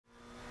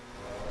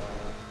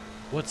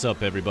What's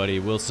up, everybody?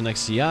 Wilson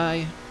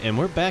XCI, and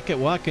we're back at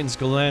Watkins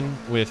Glen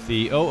with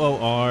the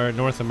OOR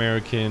North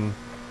American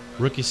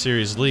Rookie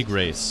Series League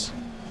race.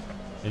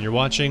 And you're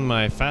watching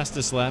my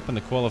fastest lap in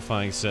the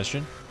qualifying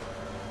session.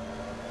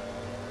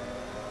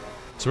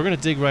 So we're going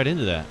to dig right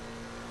into that.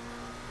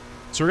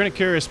 So we're going to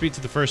carry our speed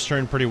to the first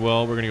turn pretty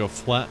well. We're going to go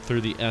flat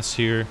through the S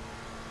here.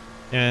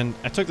 And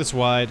I took this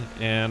wide,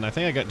 and I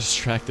think I got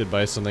distracted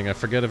by something. I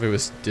forget if it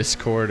was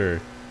Discord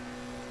or...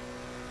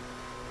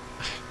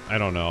 I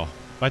don't know.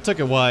 I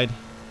took it wide.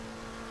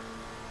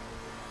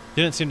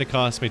 Didn't seem to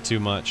cost me too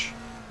much.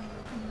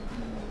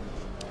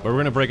 But we're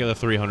going to break at the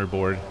 300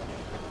 board.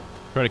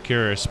 Try to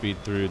carry our speed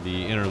through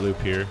the inner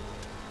loop here.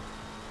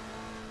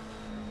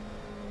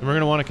 And we're going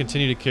to want to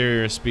continue to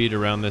carry our speed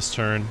around this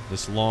turn,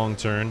 this long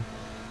turn.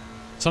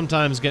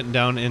 Sometimes getting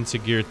down into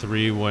gear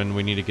 3 when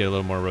we need to get a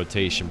little more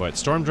rotation. But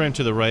storm drain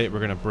to the right, we're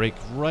going to brake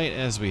right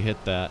as we hit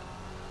that.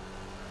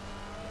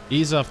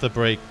 Ease off the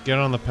brake, get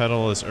on the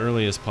pedal as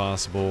early as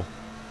possible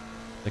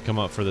to come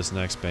up for this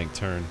next bank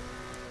turn.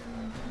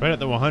 Right at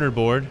the 100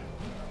 board,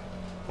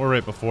 or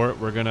right before it,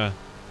 we're gonna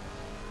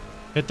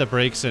hit the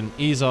brakes and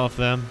ease off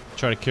them,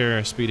 try to carry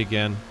our speed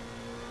again.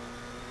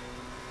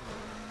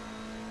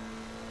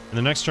 And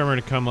the next turn we're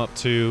gonna come up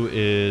to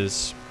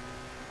is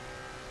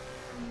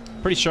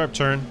a pretty sharp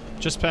turn,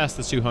 just past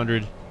the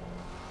 200.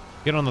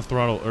 Get on the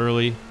throttle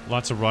early,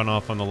 lots of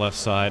runoff on the left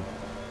side.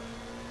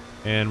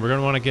 And we're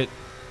gonna wanna get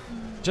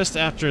just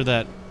after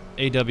that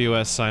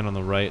AWS sign on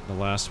the right, the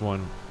last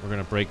one. We're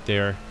going to brake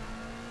there.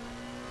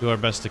 Do our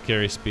best to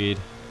carry speed.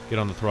 Get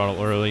on the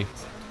throttle early.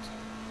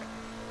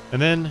 And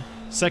then,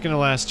 second to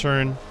last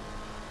turn.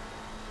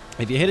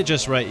 If you hit it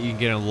just right, you can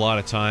get a lot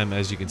of time,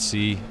 as you can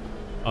see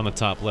on the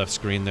top left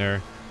screen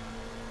there.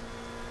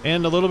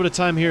 And a little bit of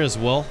time here as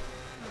well.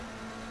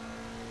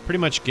 Pretty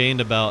much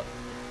gained about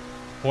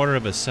a quarter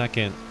of a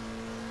second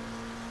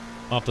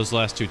off those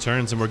last two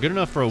turns. And we're good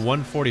enough for a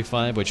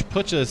 145, which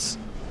puts us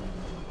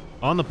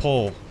on the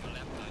pole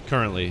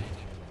currently.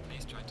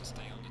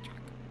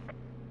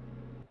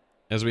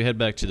 As we head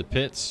back to the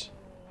pits.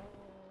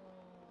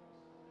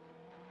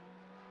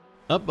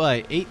 Up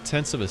by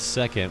 0.8 of a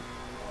second.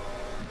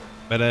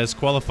 But as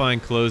qualifying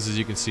closes,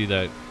 you can see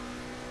that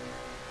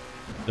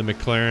the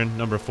McLaren,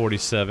 number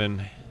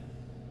 47,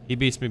 he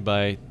beats me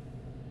by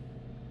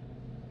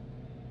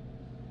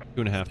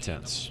 2.5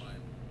 tenths.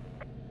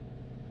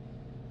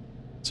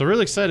 So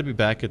really excited to be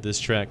back at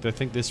this track. I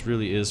think this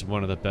really is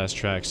one of the best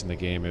tracks in the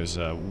game. It was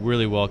a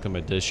really welcome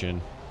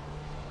addition.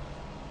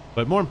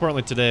 But more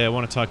importantly today, I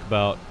want to talk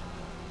about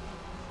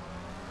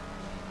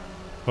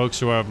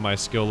folks who are of my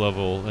skill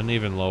level and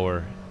even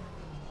lower.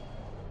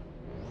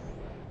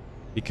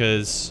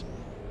 Because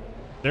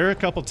there are a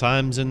couple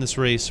times in this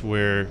race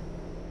where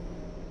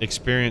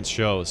experience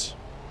shows.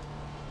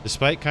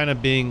 Despite kind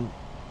of being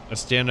a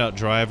standout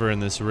driver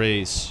in this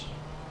race,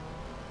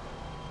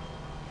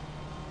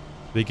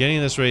 beginning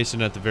of this race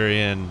and at the very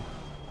end,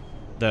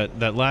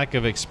 that lack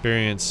of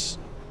experience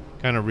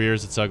kind of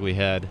rears its ugly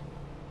head.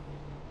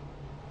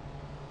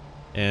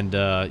 And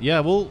yeah,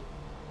 we'll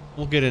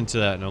get into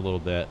that in a little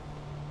bit.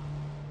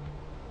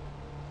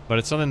 But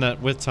it's something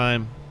that, with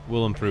time,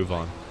 we'll improve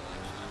on.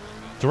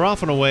 They're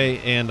off and away,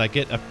 and I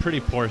get a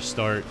pretty poor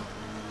start.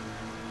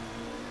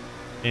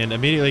 And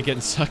immediately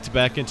getting sucked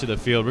back into the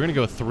field. We're going to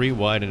go 3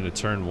 wide into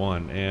turn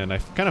 1. And I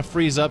kind of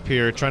freeze up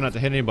here, try not to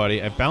hit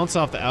anybody. I bounce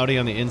off the Audi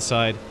on the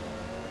inside,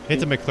 hit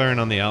the McLaren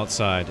on the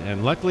outside.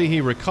 And luckily he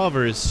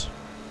recovers,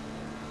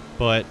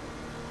 but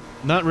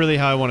not really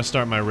how I want to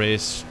start my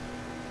race,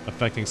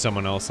 affecting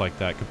someone else like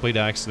that. Complete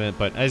accident,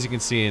 but as you can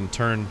see in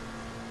turn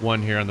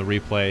 1 here on the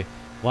replay,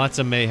 lots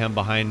of mayhem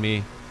behind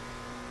me,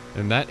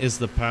 and that is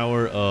the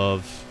power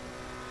of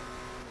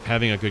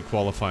having a good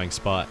qualifying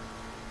spot,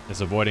 is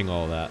avoiding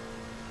all of that.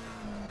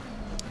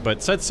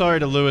 But said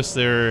sorry to Lewis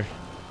there.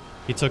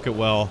 He took it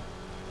well.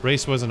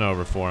 Race wasn't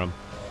over for him.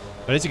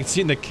 But as you can see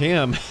in the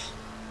cam,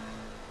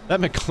 that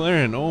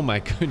McLaren, oh my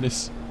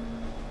goodness.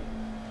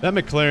 That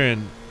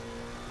McLaren,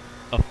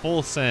 a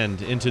full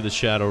send into the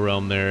shadow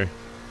realm there.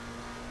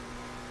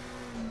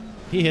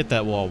 He hit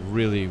that wall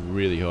really,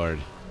 really hard.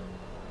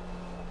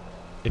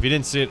 If you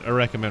didn't see it, I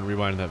recommend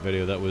rewinding that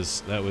video. That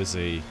was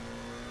a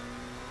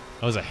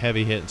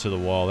heavy hit into the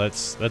wall.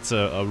 That's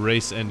a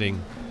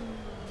race-ending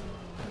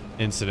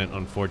incident,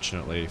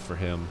 unfortunately for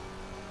him.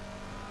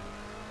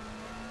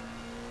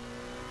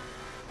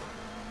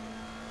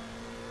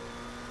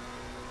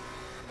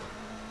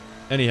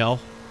 Anyhow,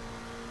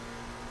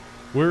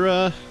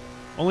 we're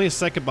only a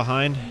second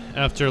behind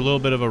after a little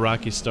bit of a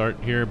rocky start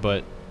here,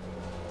 but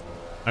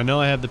I know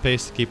I have the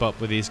pace to keep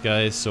up with these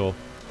guys, so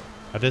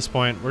at this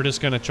point, we're just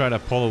going to try to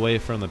pull away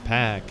from the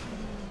pack.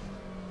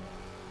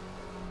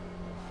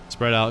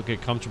 Spread out,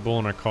 get comfortable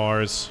in our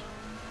cars.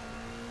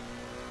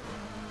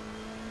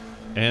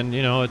 And,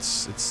 you know,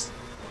 it's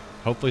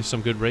hopefully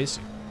some good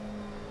racing.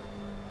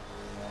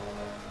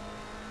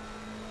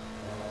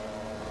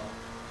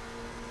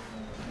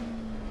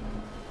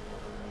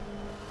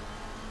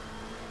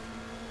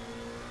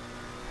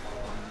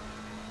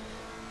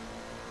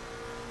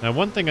 Now,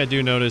 one thing I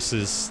do notice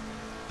is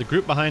The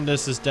group behind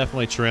us is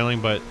definitely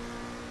trailing, but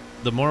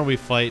the more we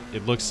fight,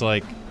 it looks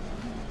like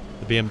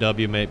the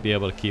BMW may be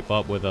able to keep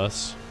up with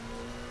us.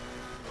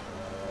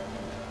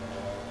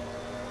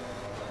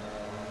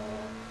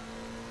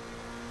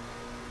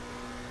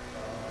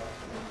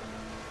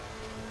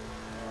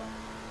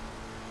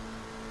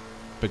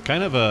 But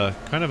kind of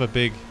a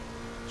big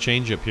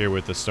change up here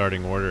with the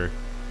starting order.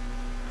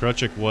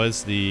 Krochik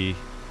was the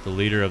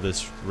leader of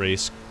this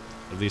race,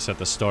 at least at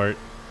the start.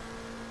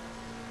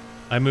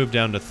 I moved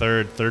down to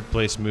third. Third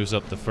place moves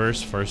up to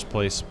first. First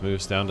place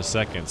moves down to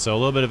second. So a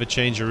little bit of a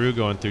change-a-roo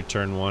going through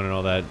turn one and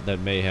all that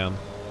mayhem.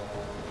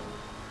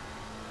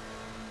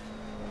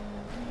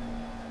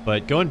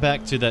 But going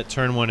back to that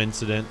turn one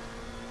incident.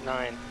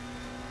 9.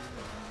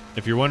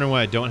 If you're wondering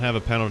why I don't have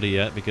a penalty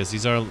yet, because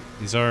these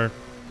are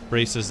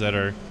races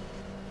that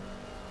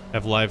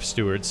have live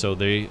stewards, so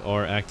they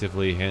are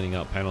actively handing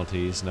out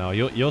penalties. Now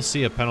you'll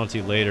see a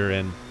penalty later,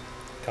 and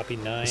copy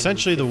 9.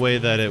 Essentially the way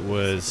that it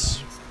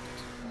was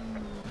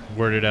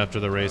worded after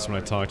the race when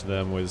I talked to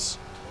them was,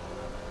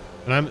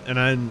 and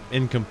I'm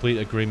in complete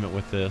agreement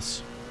with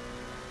this,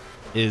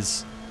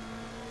 is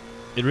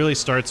it really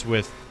starts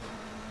with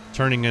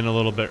turning in a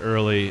little bit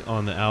early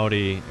on the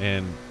Audi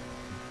and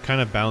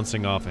kind of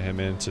bouncing off of him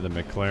into the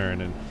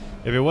McLaren. And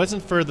if it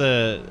wasn't for a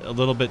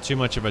little bit too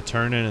much of a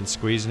turn in and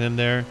squeezing him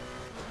there,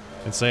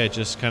 and say it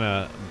just kind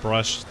of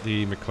brushed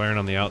the McLaren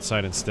on the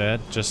outside instead,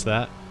 just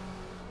that,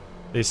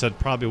 they said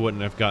probably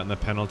wouldn't have gotten the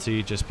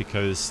penalty, just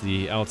because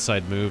the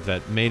outside move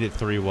that made it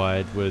 3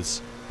 wide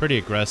was pretty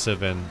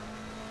aggressive. And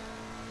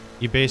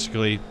you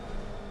basically,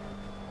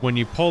 when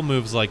you pull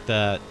moves like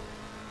that,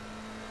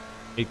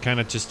 it kind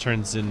of just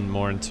turns in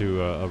more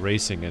into a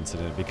racing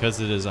incident,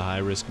 because it is a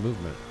high-risk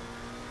movement.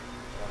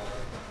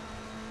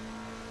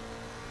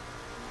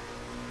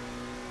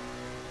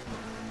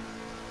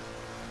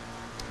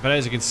 But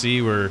as you can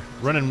see, we're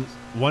running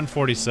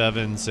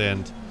 147s,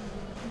 and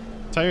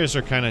tires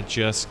are kind of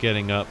just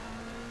getting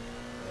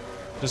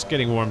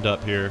warmed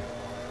up here.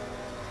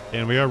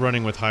 And we are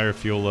running with higher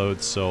fuel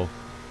loads, so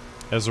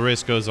as the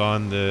race goes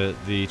on,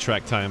 the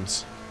track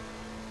times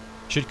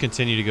should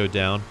continue to go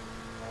down.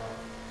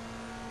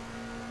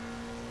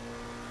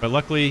 But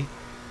luckily,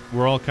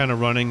 we're all kind of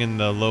running in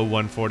the low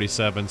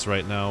 147s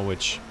right now,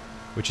 which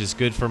is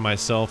good for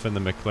myself and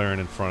the McLaren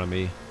in front of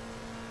me.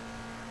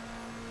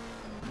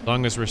 As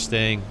long as we're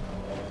staying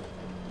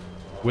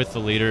with the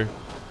leader,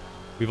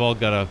 we've all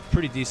got a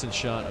pretty decent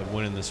shot of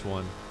winning this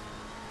one.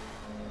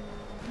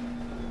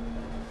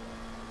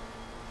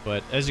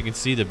 But as you can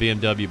see, the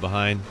BMW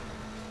behind,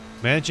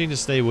 managing to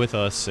stay with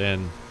us,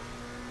 and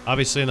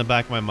obviously in the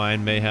back of my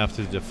mind may have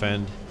to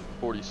defend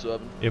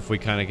 47 if we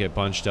kind of get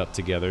bunched up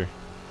together.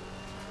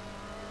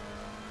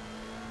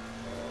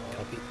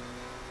 Copy.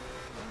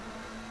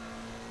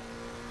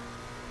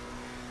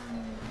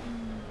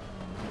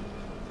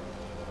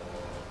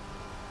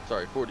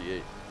 Sorry,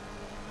 48.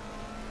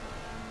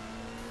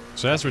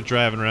 So as we're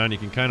driving around, you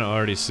can kind of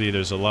already see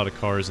there's a lot of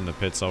cars in the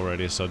pits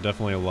already, so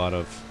definitely a lot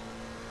of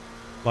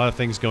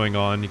things going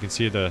on. You can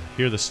see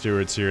hear the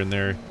stewards here and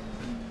there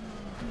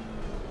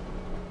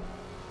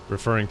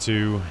referring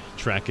to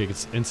track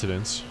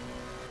incidents.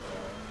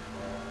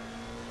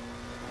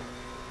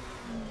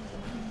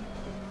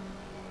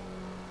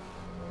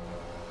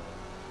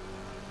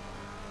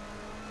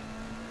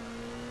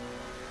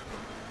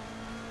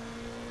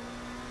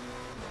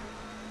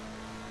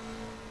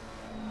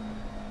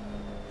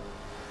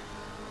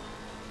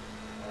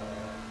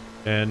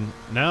 And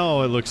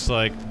now it looks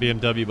like the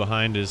BMW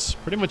behind is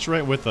pretty much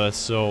right with us,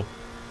 so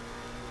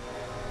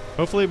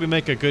hopefully we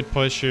make a good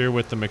push here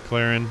with the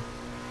McLaren.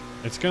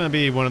 It's going to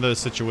be one of those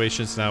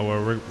situations now where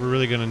we're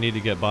really going to need to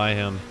get by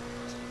him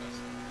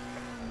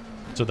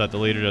so that the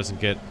leader doesn't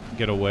get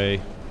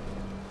away.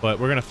 But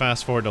we're going to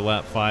fast forward to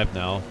lap 5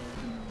 now.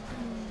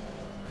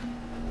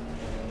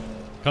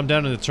 Come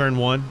down into turn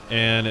 1,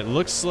 and it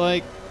looks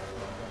like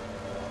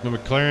the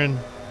McLaren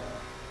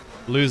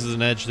loses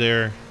an edge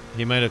there.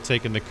 He might have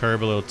taken the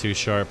curb a little too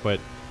sharp, but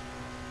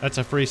that's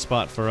a free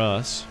spot for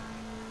us.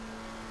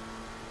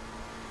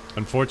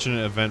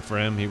 Unfortunate event for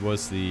him. He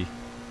was the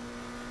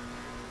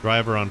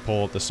driver on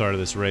pole at the start of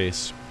this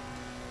race.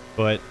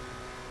 But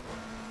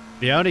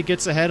the Audi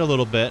gets ahead a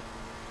little bit.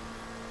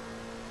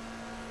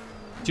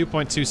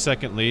 2.2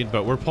 second lead,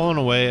 but we're pulling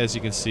away, as you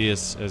can see,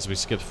 as we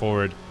skip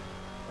forward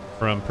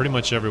from pretty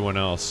much everyone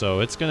else. So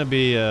it's going to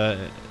be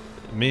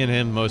me and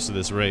him most of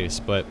this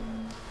race, but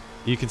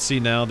you can see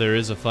now there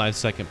is a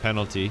 5-second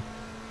penalty.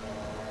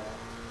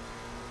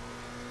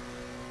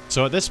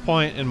 So at this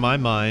point in my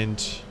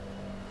mind,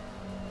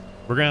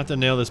 we're going to have to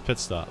nail this pit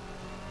stop.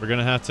 We're going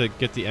to have to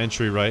get the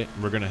entry right.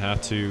 We're going to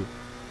have to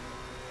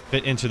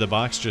fit into the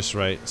box just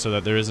right so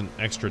that there isn't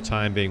extra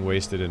time being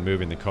wasted in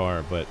moving the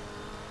car. But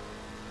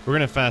we're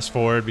going to fast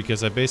forward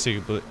because I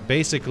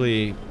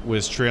basically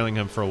was trailing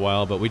him for a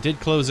while, but we did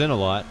close in a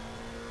lot.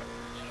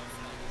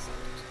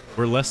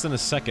 We're less than a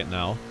second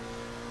now.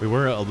 We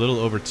were a little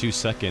over 2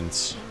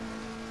 seconds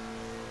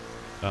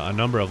a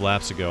number of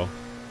laps ago.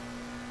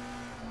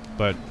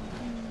 But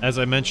as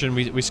I mentioned,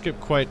 we skipped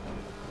quite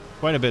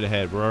quite a bit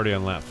ahead. We're already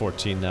on lap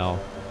 14 now.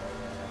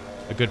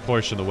 A good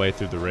portion of the way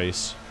through the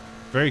race.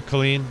 Very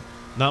clean,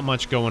 not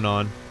much going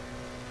on.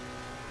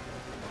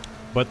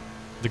 But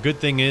the good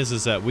thing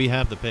is that we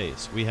have the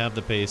pace. We have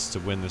the pace to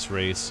win this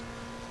race.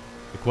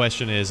 The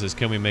question is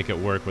can we make it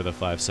work with a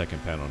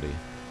 5-second penalty?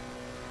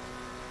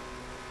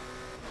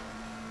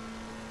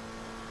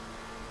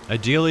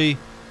 Ideally,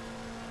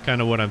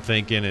 kind of what I'm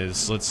thinking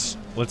is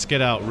let's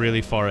get out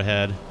really far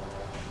ahead.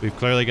 We've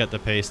clearly got the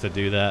pace to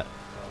do that.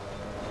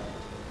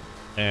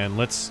 And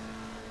let's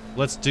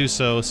do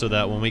so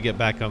that when we get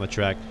back on the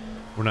track,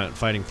 we're not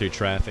fighting through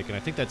traffic. And I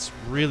think that's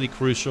really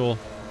crucial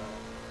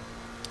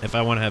if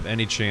I want to have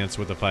any chance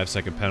with a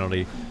 5-second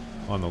penalty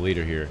on the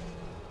leader here.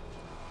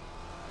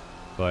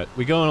 But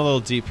we go in a little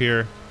deep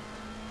here.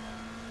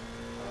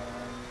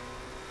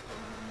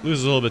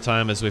 Lose a little bit of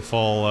time as we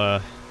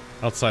fall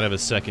outside of a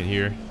second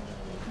here.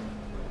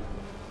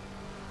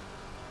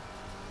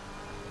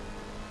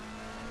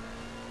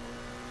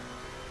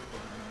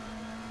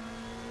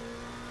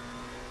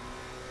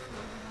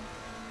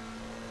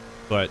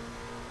 But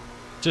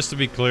just to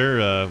be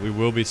clear, we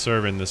will be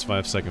serving this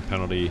 5-second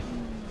penalty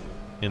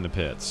in the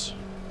pits.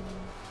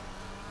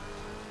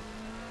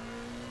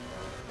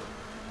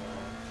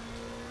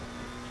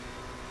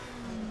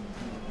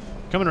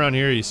 Coming around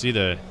here, you see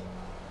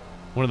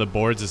one of the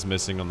boards is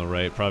missing on the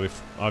right, probably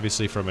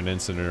obviously from an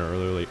incident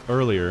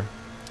earlier.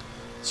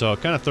 So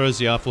it kind of throws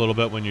you off a little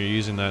bit when you're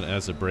using that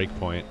as a break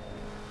point.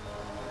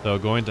 So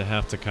going to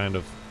have to kind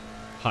of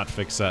hot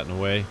fix that in a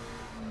way.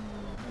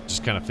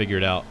 Just kind of figure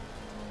it out.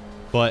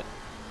 But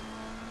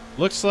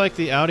looks like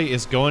the Audi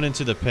is going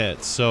into the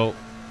pits. So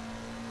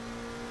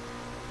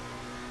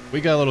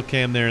we got a little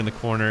cam there in the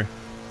corner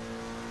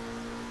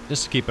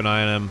just to keep an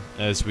eye on him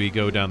as we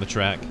go down the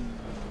track.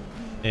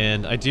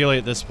 And ideally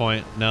at this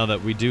point, now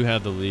that we do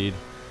have the lead,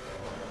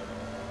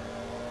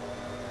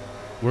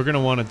 we're going to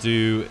want to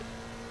do,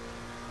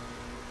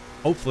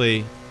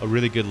 hopefully, a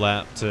really good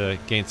lap to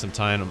gain some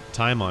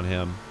time on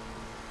him.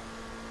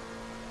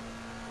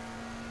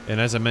 And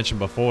as I mentioned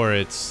before,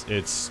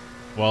 it's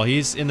while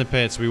he's in the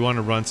pits, we want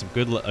to run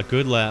a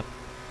good lap.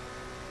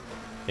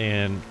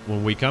 And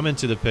when we come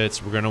into the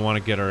pits, we're going to want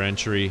to get our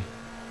entry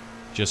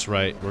just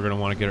right. We're going to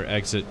want to get our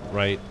exit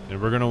right.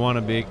 And we're going to want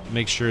to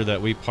make sure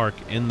that we park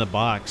in the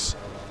box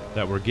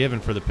that we're given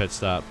for the pit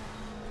stop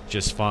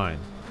just fine.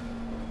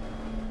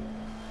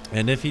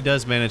 And if he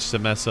does manage to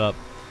mess up,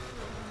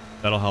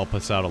 that'll help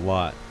us out a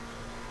lot.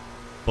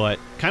 But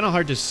kind of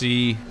hard to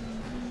see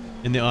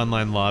in the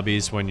online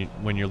lobbies when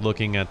you're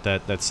looking at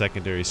that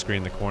secondary screen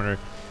in the corner.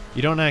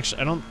 You don't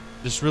actually,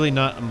 there's really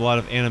not a lot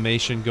of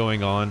animation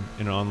going on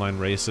in online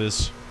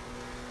races.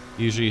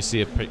 Usually you see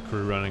a pit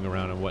crew running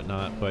around and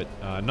whatnot, but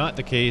not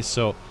the case.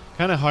 So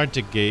kind of hard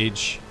to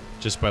gauge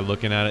just by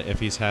looking at it if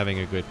he's having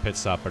a good pit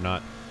stop or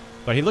not.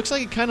 But he looks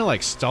like he kind of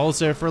like stalls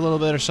there for a little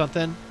bit or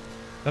something.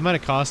 That might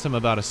have cost him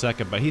about a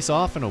second, but he's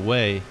off and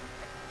away.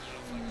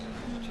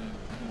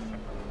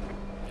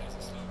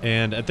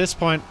 And at this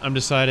point, I'm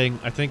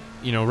deciding, I think,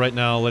 you know, right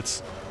now,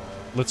 let's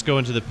go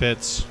into the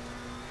pits.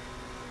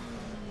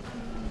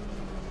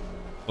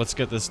 Let's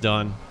get this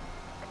done.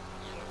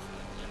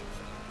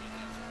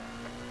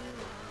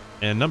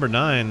 And number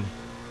 9,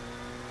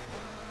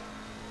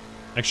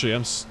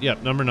 actually,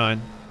 number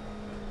 9.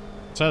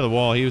 Side of the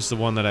wall, he was the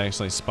one that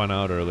actually spun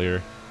out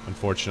earlier,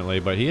 unfortunately,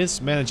 but he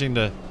is managing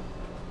to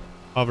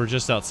hover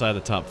just outside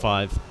the top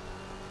 5.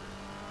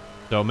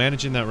 So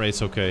managing that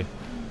race okay.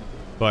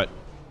 But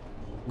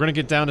we're going to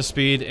get down to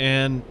speed,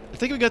 and I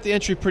think we got the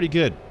entry pretty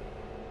good.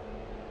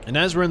 And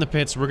as we're in the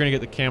pits, we're going to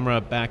get the camera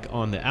back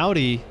on the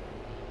Audi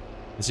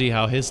and see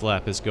how his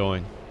lap is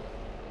going.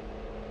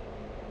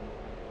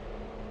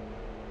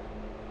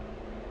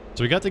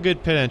 So we got the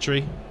good pit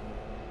entry.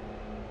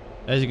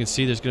 As you can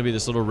see, there's going to be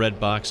this little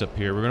red box up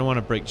here. We're going to want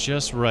to brake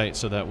just right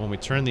so that when we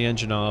turn the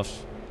engine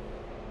off,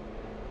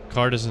 the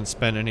car doesn't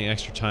spend any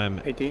extra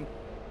time 18.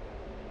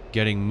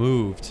 getting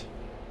moved.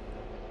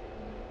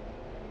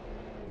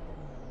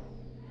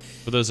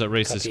 For those that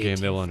race this game,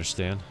 they will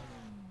understand.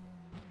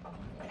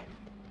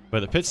 But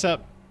the pit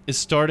stop is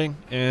starting,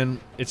 and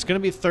it's going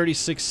to be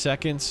 36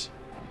 seconds.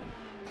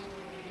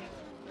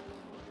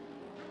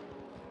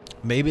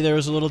 Maybe there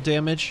was a little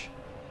damage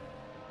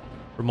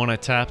from when I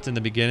tapped in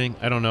the beginning.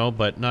 I don't know,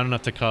 but not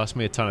enough to cost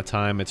me a ton of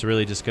time. It's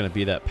really just going to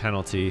be that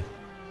penalty.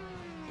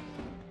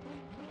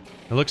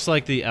 It looks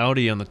like the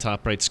Audi on the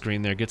top right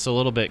screen there gets a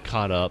little bit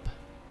caught up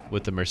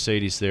with the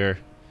Mercedes there.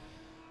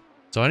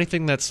 So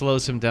anything that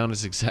slows him down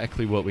is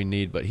exactly what we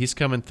need. But he's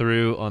coming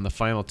through on the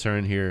final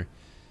turn here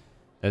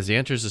as he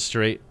enters the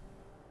straight.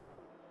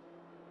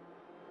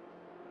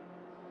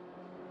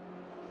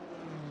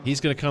 He's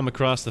going to come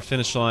across the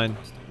finish line.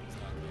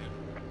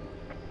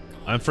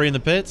 I'm free in the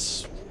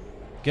pits.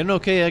 Get an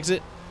okay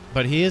exit,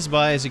 but he is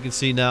by, as you can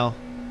see now.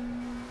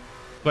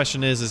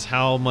 Question is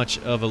how much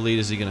of a lead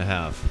is he going to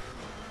have?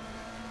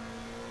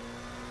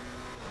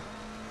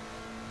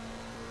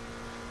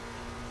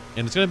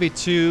 And it's going to be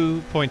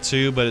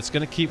 2.2, but it's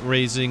going to keep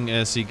raising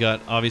as he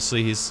got,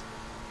 obviously he's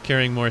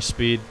carrying more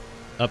speed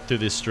up through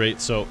this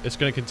straight, so it's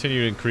going to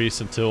continue to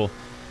increase until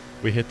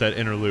we hit that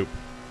inner loop.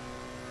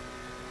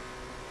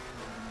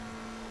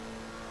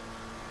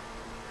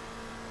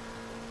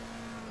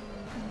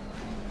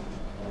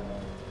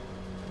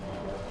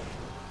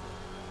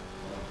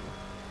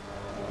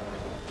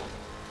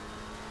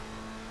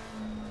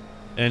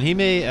 And he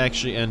may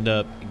actually end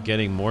up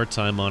getting more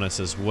time on us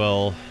as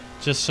well,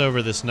 just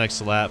over this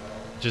next lap,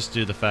 just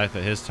due to the fact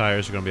that his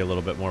tires are going to be a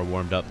little bit more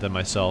warmed up than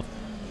myself.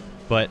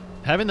 But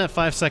having that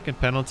 5-second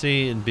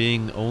penalty and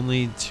being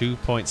only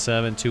 2.7,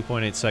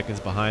 2.8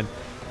 seconds behind,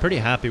 pretty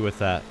happy with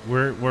that.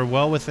 We're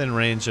well within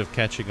range of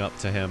catching up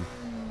to him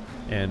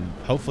and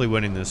hopefully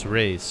winning this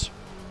race.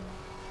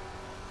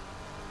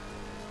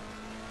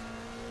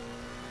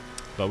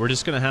 But we're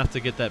just going to have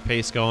to get that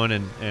pace going,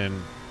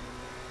 and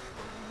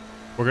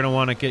we're going to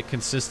want to get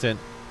consistent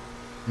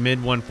mid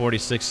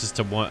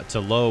 146s to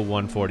low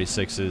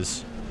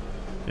 146s.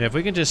 And if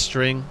we can just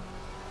string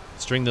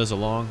those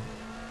along,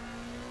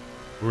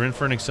 we're in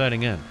for an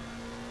exciting end.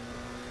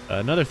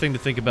 Another thing to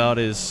think about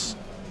is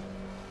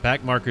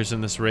back markers in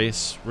this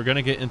race. We're going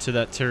to get into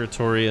that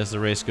territory as the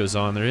race goes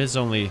on. There is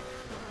only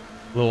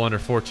a little under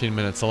 14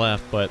 minutes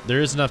left, but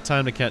there is enough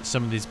time to catch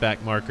some of these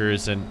back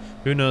markers, and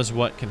who knows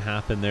what can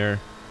happen there.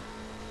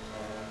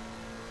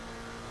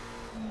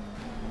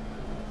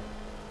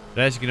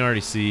 But as you can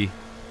already see,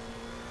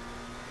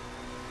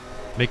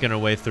 making our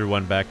way through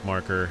one back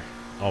marker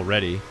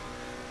already.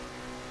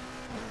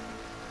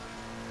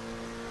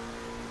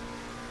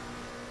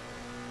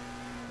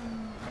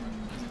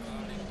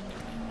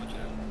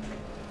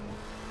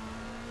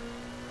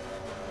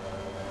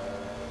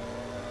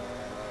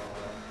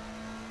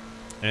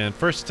 And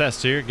first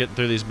test here, getting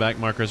through these back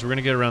markers. We're going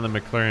to get around the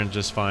McLaren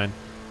just fine,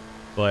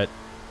 but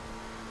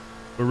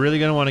we're really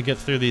going to want to get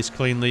through these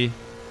cleanly.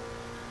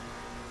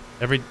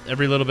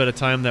 Every little bit of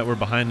time that we're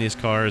behind these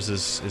cars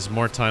is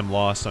more time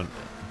lost on,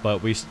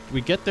 but we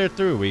get there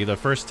through. The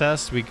first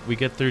test we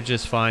get through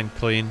just fine,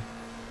 clean.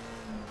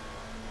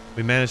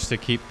 We managed to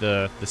keep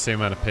the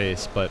same amount of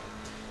pace, but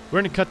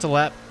we're going to cut to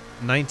lap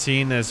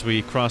 19 as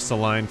we cross the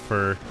line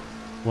for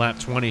lap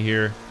 20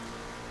 here,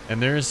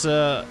 and there's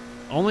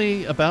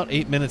only about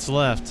 8 minutes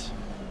left.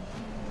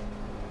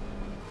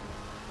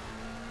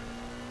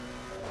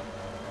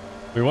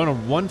 We won a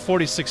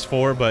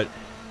 146.4, but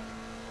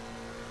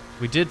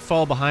we did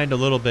fall behind a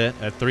little bit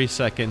at 3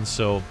 seconds,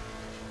 so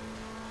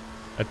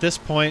at this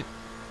point,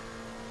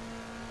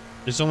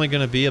 there's only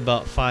going to be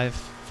about five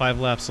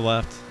laps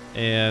left,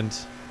 and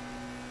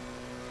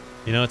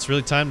you know, it's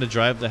really time to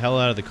drive the hell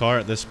out of the car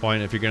at this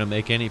point if you're going to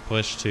make any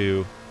push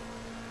to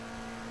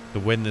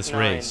win this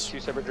race. 2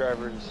 separate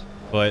drivers.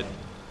 But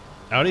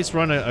Audi's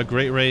run a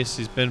great race.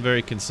 He's been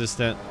very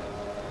consistent.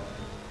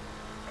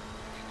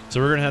 So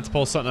we're going to have to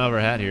pull something out of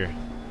our hat here.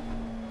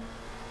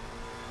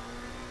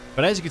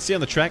 But as you can see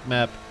on the track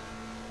map,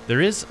 there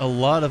is a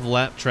lot of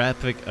lap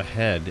traffic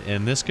ahead,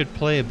 and this could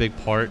play a big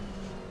part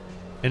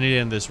in the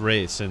end of this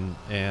race, and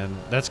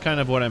that's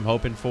kind of what I'm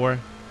hoping for.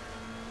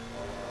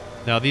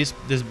 Now,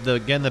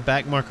 again, the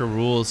back marker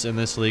rules in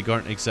this league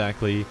aren't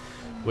exactly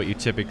what you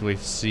typically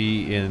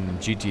see in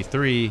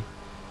GT3.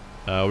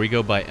 We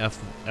go by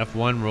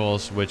F1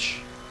 rules,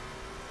 which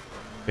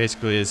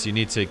basically is you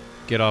need to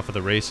get off of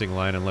the racing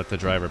line and let the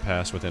driver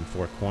pass within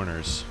 4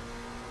 corners.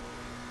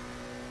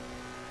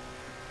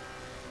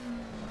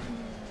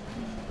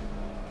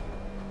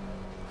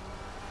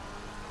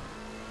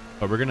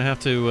 But we're gonna have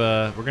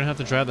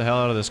to drive the hell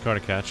out of this car to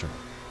catch him.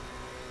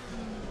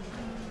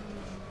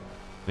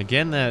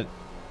 Again,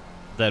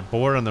 that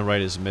board on the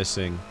right is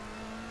missing,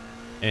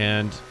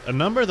 and a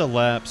number of the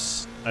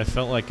laps I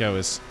felt like I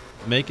was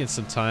making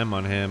some time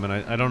on him, and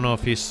I don't know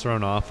if he's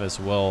thrown off as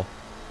well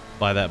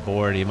by that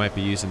board. He might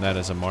be using that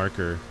as a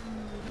marker.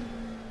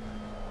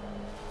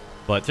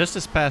 But just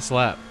this past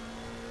lap,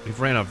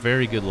 we've ran a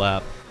very good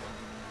lap.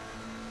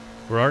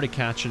 We're already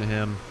catching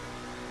him.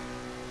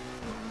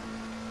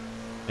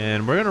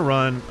 And we're going to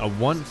run a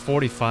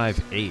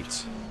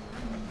 1:45.8,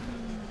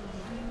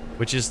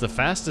 which is the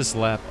fastest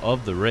lap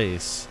of the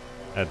race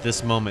at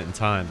this moment in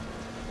time.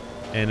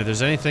 And if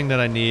there's anything that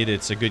I need,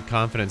 it's a good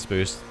confidence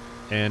boost.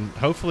 And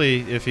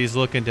hopefully, if he's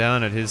looking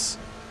down at his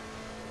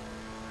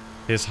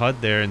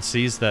HUD there and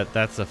sees that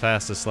that's the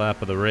fastest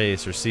lap of the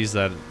race, or sees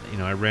that, you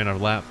know, I ran a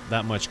lap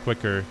that much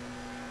quicker,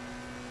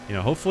 you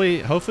know,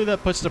 hopefully that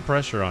puts the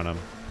pressure on him.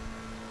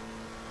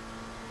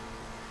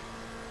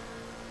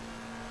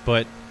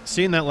 But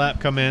seeing that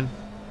lap come in,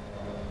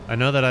 I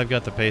know that I've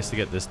got the pace to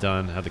get this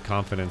done, have the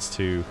confidence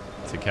to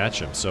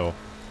catch him. So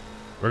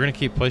we're going to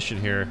keep pushing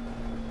here,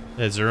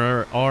 as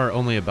there are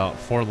only about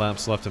 4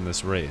 laps left in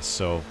this race.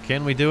 So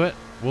can we do it?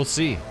 We'll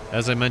see.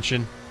 As I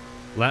mentioned,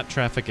 lap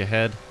traffic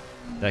ahead,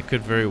 that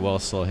could very well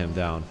slow him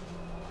down.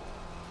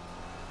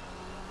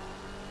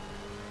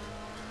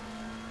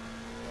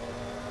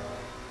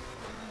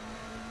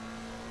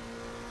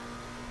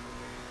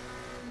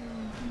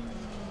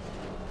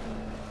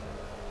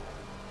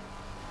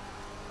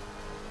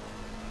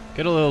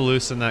 Get a little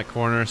loose in that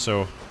corner,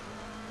 so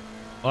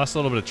lost a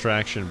little bit of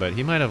traction, but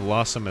he might have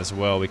lost some as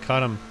well. We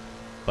caught him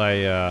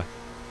by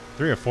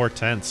 3 or 4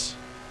 tenths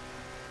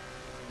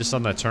just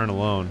on that turn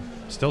alone.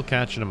 Still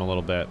catching him a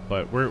little bit,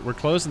 but we're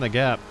closing the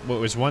gap. What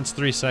was once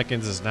 3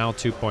 seconds is now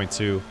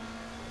 2.2.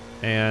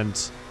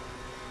 And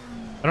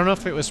I don't know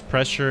if it was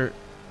pressure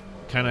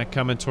kind of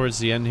coming towards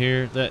the end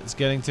here that's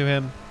getting to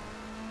him.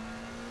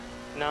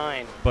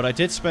 9. But I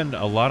did spend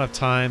a lot of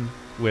time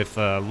with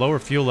lower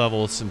fuel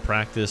levels in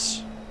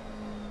practice.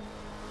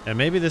 And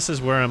maybe this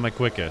is where I'm my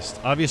quickest.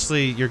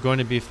 Obviously, you're going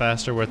to be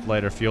faster with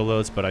lighter fuel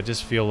loads, but I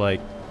just feel like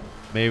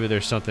maybe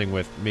there's something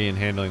with me and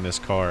handling this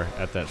car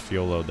at that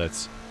fuel load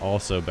that's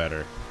also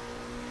better.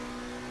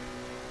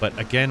 But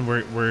again,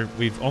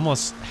 we've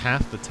almost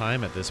half the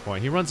time at this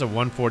point. He runs a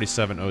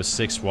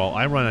 147.06 while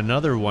I run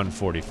another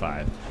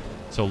 145.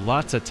 So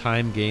lots of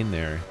time gain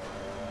there.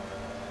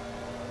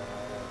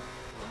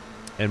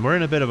 And we're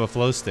in a bit of a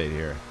flow state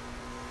here.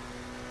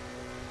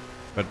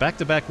 But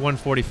back-to-back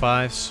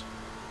 145s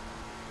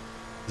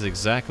is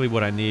exactly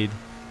what I need.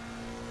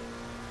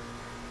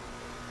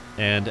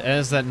 And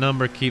as that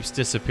number keeps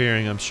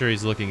disappearing, I'm sure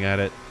he's looking at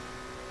it.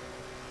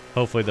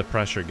 Hopefully the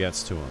pressure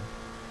gets to him.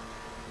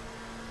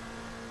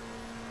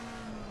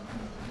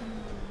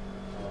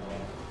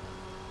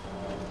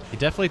 He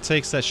definitely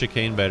takes that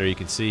chicane better. You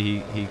can see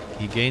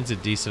he gains a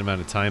decent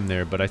amount of time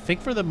there. But I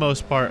think for the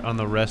most part on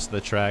the rest of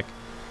the track,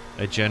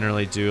 I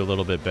generally do a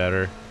little bit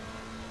better.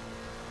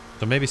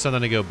 So maybe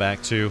something to go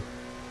back to.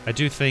 I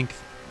do think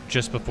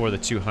just before the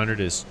 200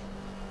 is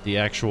the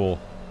actual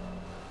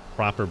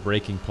proper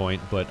braking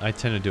point, but I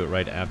tend to do it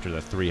right after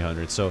the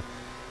 300. So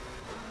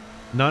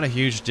not a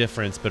huge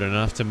difference, but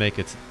enough to make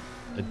it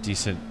a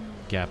decent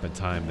gap in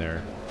time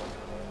there.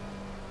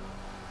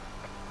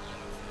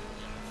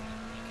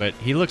 But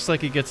he looks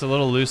like he gets a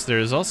little loose there.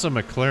 There's also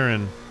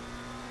McLaren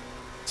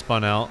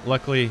spun out,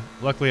 luckily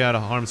out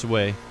of harm's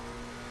way.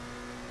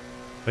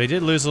 But he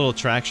did lose a little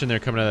traction there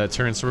coming out of that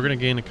turn, so we're going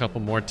to gain a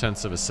couple more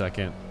tenths of a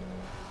second.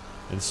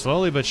 And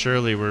slowly but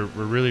surely, we're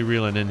really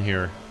reeling in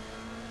here.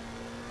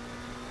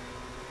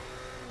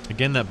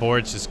 Again, that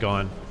board's just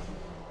gone.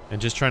 And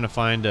just trying to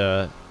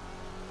find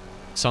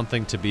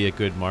something to be a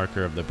good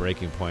marker of the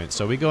braking point.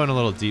 So we go in a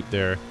little deep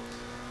there,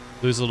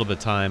 lose a little bit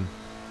of time.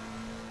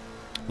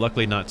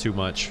 Luckily, not too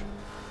much.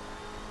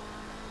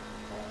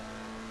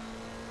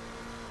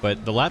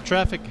 But the lap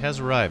traffic has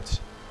arrived,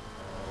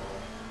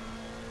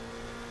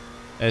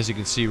 as you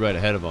can see right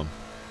ahead of them.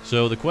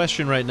 So the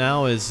question right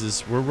now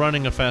is we're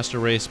running a faster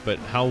race, but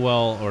how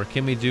well, or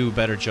can we do a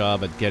better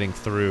job at getting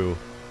through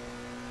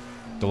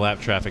the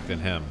lap traffic than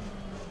him?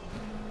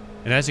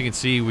 And as you can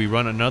see, we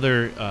run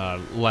another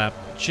lap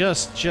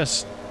just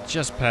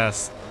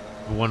past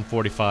the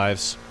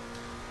 145s.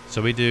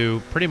 So we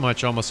do pretty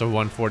much almost a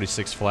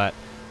 146 flat,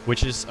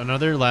 which is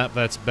another lap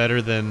that's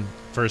better than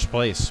first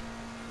place.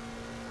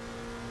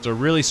 So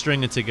really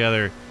stringing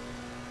together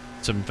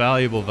some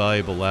valuable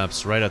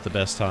laps right at the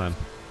best time.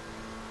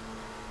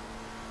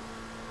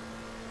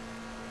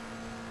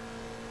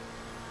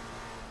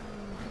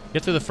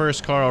 Get through the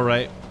first car all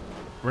right.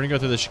 We're going to go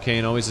through the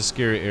chicane, always a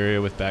scary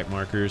area with back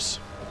markers.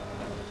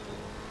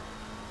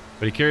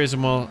 But he carries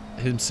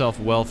himself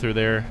well through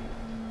there.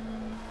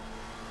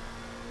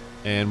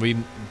 And we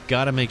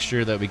got to make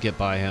sure that we get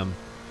by him,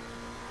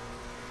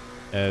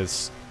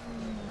 as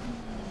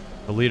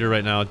the leader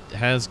right now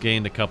has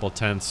gained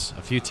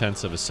a few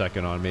tenths of a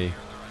second on me.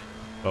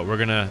 But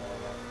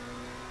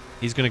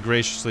he's gonna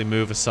graciously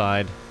move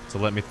aside to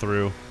let me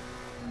through.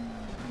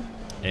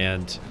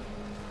 And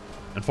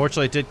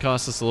unfortunately it did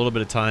cost us a little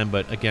bit of time,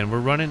 but again, we're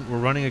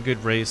running a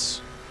good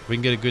race. We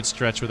can get a good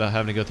stretch without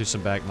having to go through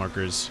some back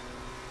markers.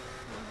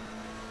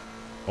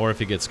 Or if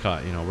he gets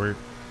caught, you know,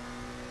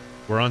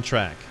 we're on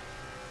track.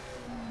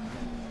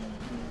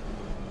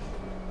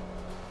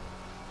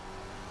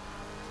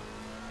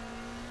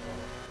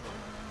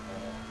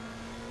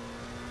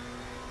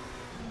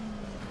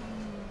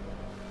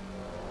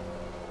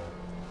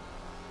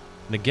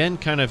 And again,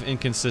 kind of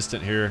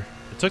inconsistent here.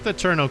 It took that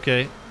turn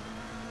okay,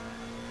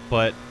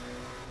 but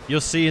you'll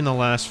see in the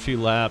last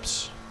few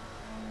laps,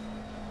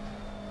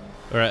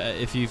 or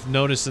if you've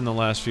noticed in the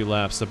last few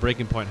laps, the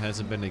braking point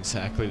hasn't been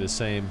exactly the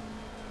same.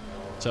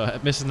 So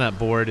missing that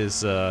board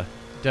is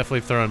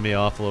definitely throwing me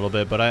off a little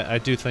bit, but I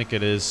do think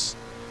it is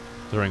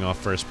throwing off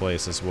first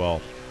place as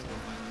well.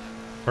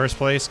 First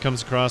place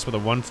comes across with a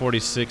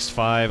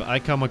 146.5. I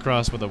come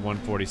across with a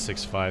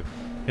 146.5.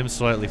 Him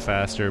slightly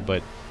faster,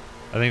 but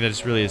I think that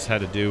just really has had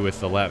to do with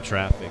the lap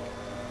traffic.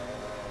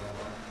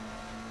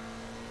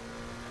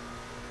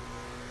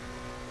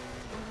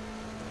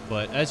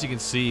 But as you can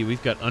see,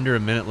 we've got under a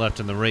minute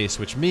left in the race,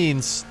 which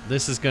means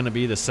this is going to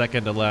be the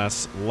second to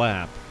last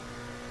lap.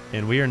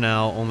 And we are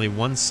now only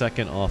 1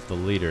 second off the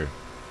leader.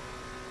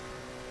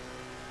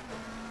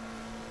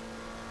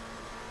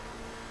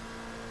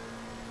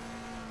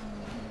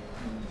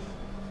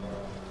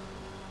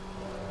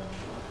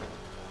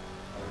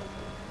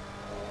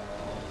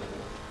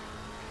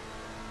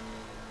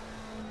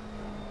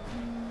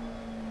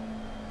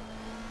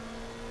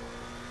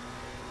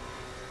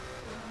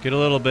 Get a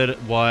little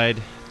bit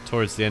wide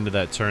towards the end of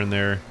that turn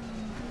there.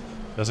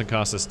 Doesn't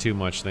cost us too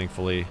much,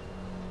 thankfully.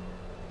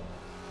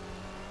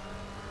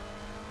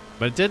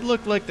 But it did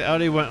look like the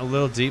Audi went a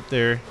little deep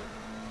there.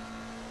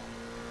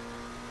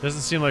 Doesn't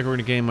seem like we're going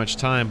to gain much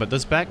time, but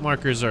those back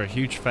markers are a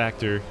huge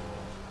factor.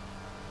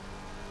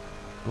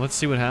 Let's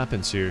see what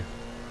happens here.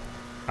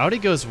 Audi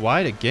goes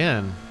wide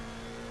again.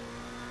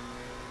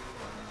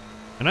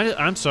 And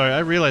I'm sorry, I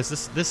realize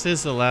this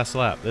is the last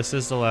lap. This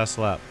is the last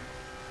lap.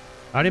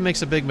 Audi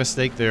makes a big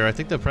mistake there. I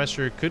think the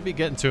pressure could be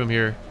getting to him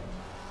here.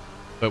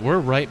 But we're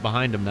right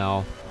behind him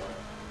now.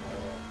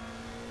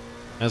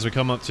 As we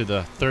come up to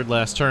the third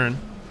last turn.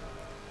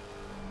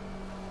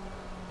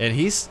 And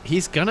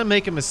he's gonna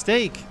make a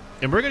mistake.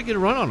 And we're gonna get a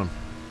run on him.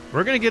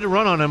 We're gonna get a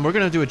run on him. We're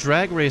gonna do a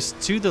drag race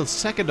to the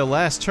second to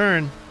last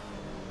turn.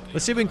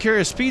 Let's see if we can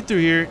carry a speed through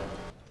here.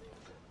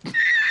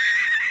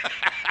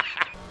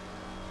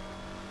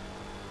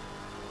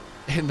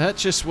 And that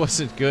just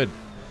wasn't good.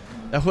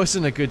 That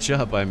wasn't a good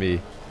job by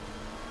me.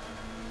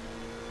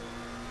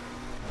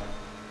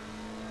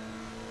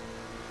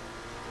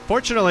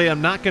 Fortunately,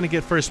 I'm not going to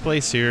get first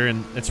place here,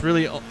 and it's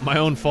really my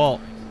own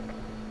fault.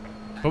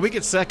 But we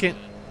get second,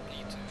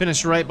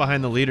 finish right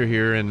behind the leader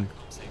here, and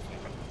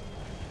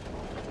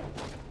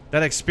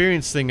that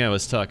experience thing I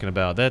was talking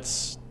about,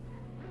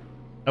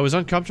 I was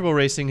uncomfortable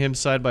racing him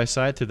side by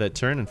side through that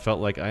turn and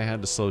felt like I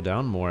had to slow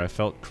down more. I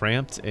felt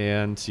cramped,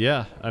 and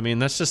yeah, I mean,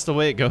 that's just the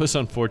way it goes,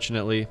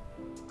 unfortunately.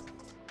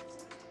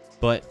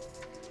 But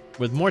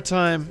with more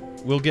time,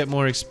 we'll get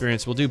more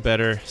experience. We'll do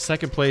better.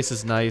 Second place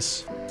is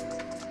nice.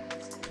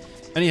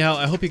 Anyhow,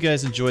 I hope you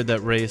guys enjoyed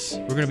that race.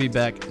 We're going to be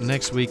back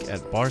next week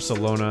at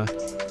Barcelona.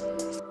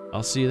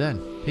 I'll see you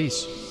then.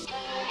 Peace.